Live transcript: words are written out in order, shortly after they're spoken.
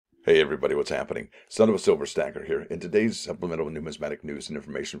Hey everybody, what's happening? Son of a silver stacker here. In today's supplemental numismatic news and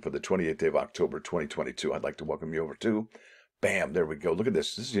information for the 28th day of October 2022, I'd like to welcome you over to, bam, there we go. Look at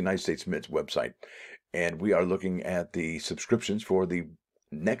this. This is the United States Mint's website. And we are looking at the subscriptions for the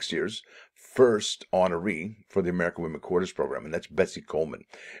next year's first honoree for the American Women Quarters program, and that's Betsy Coleman.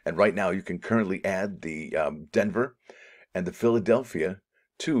 And right now you can currently add the Denver and the Philadelphia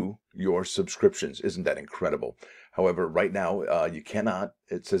to your subscriptions. Isn't that incredible? However, right now you cannot,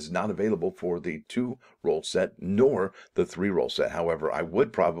 it says not available for the 2-roll set nor the 3-roll set. However, I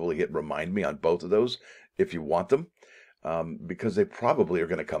would probably hit remind me on both of those if you want them, because they probably are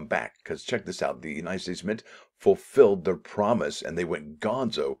going to come back. Because check this out, the United States Mint fulfilled their promise and they went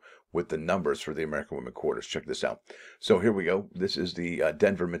gonzo with the numbers for the American Women Quarters. Check this out. So here we go. This is the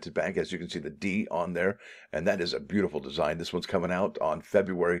Denver minted bag. As you can see, the D on there, and that is a beautiful design. This one's coming out on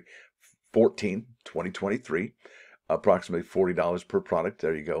February 14, 2023. Approximately $40 per product.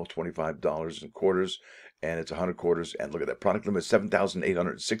 There you go, $25 in quarters, and it's 100 quarters. And look at that. Product limit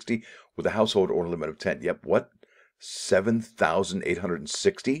 7,860 with a household order limit of 10. Yep, what?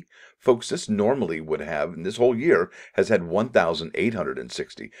 7,860? Folks, this normally would have, and this whole year has had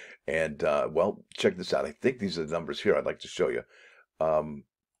 1,860. And, well, check this out. I think these are the numbers here I'd like to show you.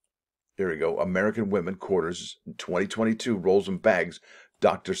 Here we go. American Women Quarters 2022 rolls and bags.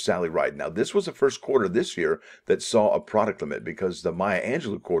 Dr. Sally Ride. Now, this was the first quarter this year that saw a product limit because the Maya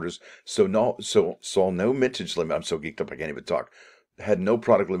Angelou quarters saw no mintage limit. I'm so geeked up I can't even talk. Had no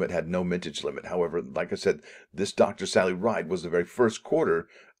product limit, had no mintage limit. However, like I said, this Dr. Sally Ride was the very first quarter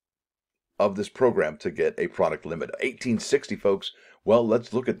of this program to get a product limit. 1860, folks. Well,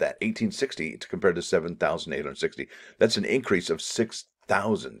 let's look at that. 1860 compared to 7,860. That's an increase of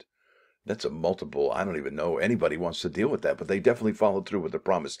 6,000. That's a multiple. I don't even know anybody wants to deal with that, but they definitely followed through with the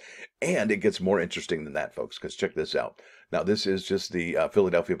promise. And it gets more interesting than that, folks, because check this out. Now, this is just the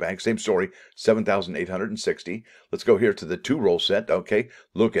Philadelphia bag. Same story, 7,860. Let's go here to the 2-roll set. Okay,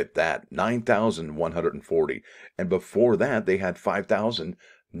 look at that, 9,140. And before that, they had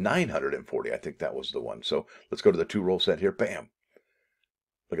 5,940. I think that was the one. So let's go to the 2-roll set here. Bam.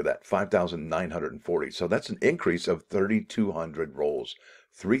 Look at that, 5,940. So that's an increase of 3,200 rolls.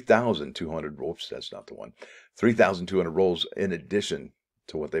 3,200 rolls, that's not the one. 3,200 rolls in addition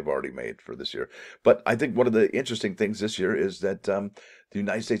to what they've already made for this year. But I think one of the interesting things this year is that the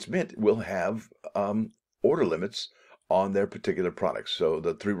United States Mint will have order limits on their particular products. So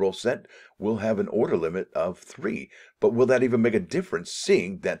the 3-roll set will have an order limit of 3. But will that even make a difference,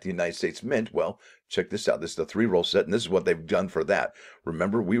 seeing that the United States Mint, well, check this out. This is the 3-roll set, and this is what they've done for that.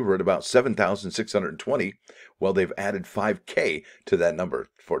 Remember, we were at about 7,620. Well, they've added 5K to that number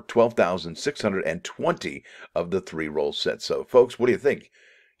for 12,620 of the 3-roll set. So, folks, what do you think?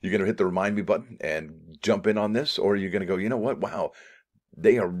 You're going to hit the remind me button and jump in on this, or are you going to go, you know what, wow,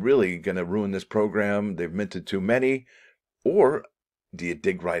 they are really going to ruin this program. They've minted too many. Or do you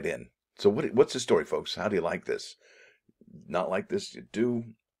dig right in? So what's the story, folks? How do you like this? Not like this? You do?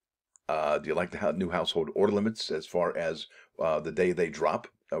 Do you like the new household order limits as far as the day they drop?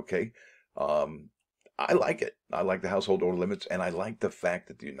 Okay. I like it. I like the household order limits, and I like the fact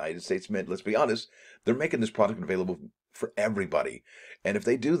that the United States Mint, let's be honest, they're making this product available for everybody. And if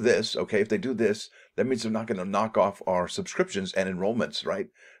they do this, okay, if they do this, that means they're not going to knock off our subscriptions and enrollments, right?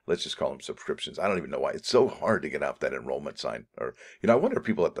 Let's just call them subscriptions. I don't even know why. It's so hard to get off that enrollment sign. Or, I wonder if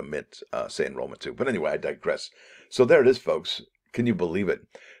people at the Mint say enrollment too. But anyway, I digress. So there it is, folks. Can you believe it?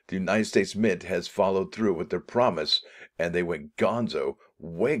 The United States Mint has followed through with their promise, and they went gonzo,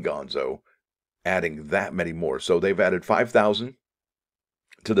 way gonzo, adding that many more. So they've added 5,000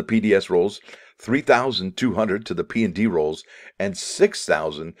 to the PDS rolls, 3,200 to the P&D rolls, and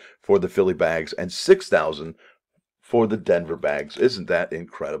 6,000 for the Philly bags, and 6,000 for the Denver bags. Isn't that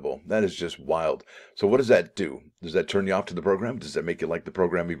incredible? That is just wild. So what does that do? Does that turn you off to the program? Does that make you like the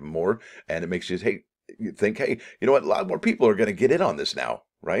program even more? And it makes you, you think, hey, you know what? A lot more people are going to get in on this now,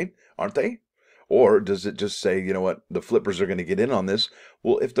 right? Aren't they? Or does it just say, you know what, the flippers are going to get in on this?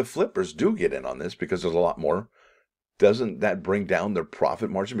 Well, if the flippers do get in on this, because there's a lot more, doesn't that bring down their profit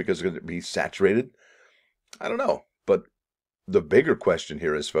margin because it's going to be saturated? I don't know. But the bigger question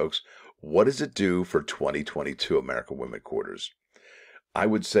here is, folks, what does it do for 2022 American Women Quarters? I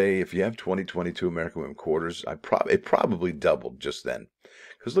would say if you have 2022 American Women Quarters, it probably doubled just then.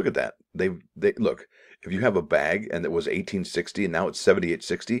 Because look at that. They look, if you have a bag and it was 1860 and now it's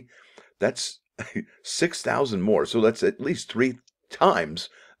 7860, that's 6,000 more. So that's at least 3 times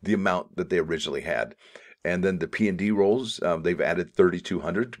the amount that they originally had. And then the P&D rolls, they've added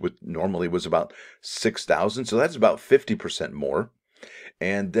 3,200, which normally was about 6,000. So that's about 50% more.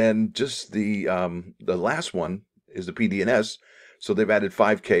 And then just the last one is the PDNS. So they've added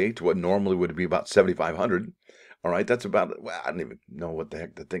 5K to what normally would be about 7,500. All right, that's about, well, I don't even know what the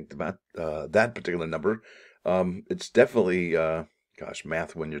heck to think about that particular number. It's definitely, gosh,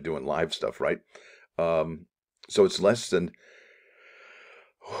 math when you're doing live stuff, right? So it's less than,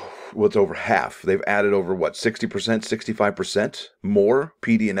 well, it's over half. They've added over what, 60%, 65% more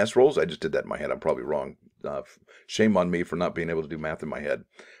PD and S roles? I just did that in my head. I'm probably wrong. Shame on me for not being able to do math in my head.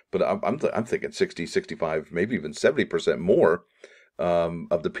 But I'm thinking 60, 65, maybe even 70% more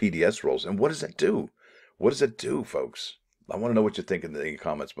of the PDS roles. And what does that do? What does it do, folks? I want to know what you think in the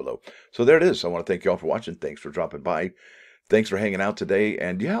comments below. So there it is. I want to thank you all for watching. Thanks for dropping by. Thanks for hanging out today.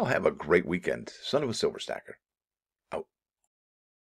 And yeah, I'll have a great weekend. Son of a Silver Stacker.